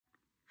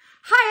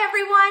Hi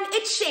everyone,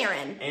 it's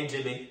Sharon. And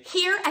Jimmy.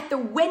 Here at the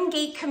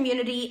Wingate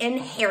community in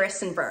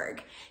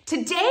Harrisonburg.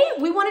 Today,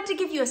 we wanted to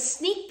give you a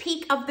sneak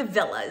peek of the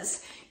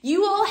villas.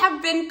 You all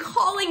have been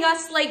calling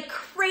us like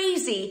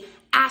crazy,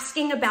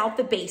 asking about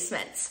the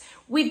basements.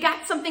 We've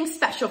got something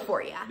special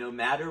for you. No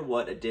matter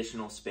what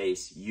additional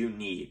space you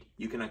need,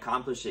 you can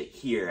accomplish it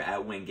here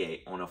at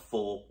Wingate on a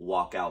full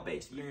walkout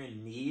basement. If you're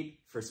in need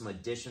for some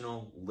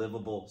additional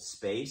livable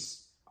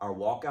space, our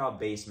walkout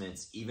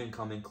basements even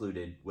come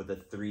included with a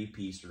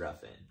 3-piece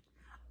rough-in.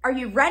 Are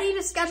you ready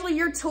to schedule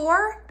your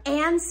tour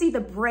and see the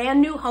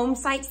brand new home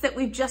sites that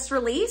we've just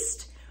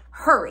released?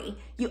 Hurry,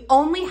 you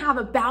only have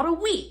about a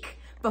week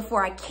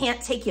before I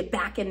can't take you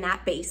back in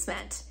that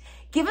basement.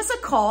 Give us a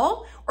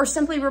call or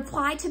simply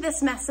reply to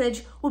this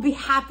message. We'll be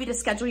happy to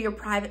schedule your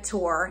private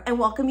tour and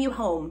welcome you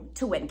home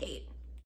to Wingate.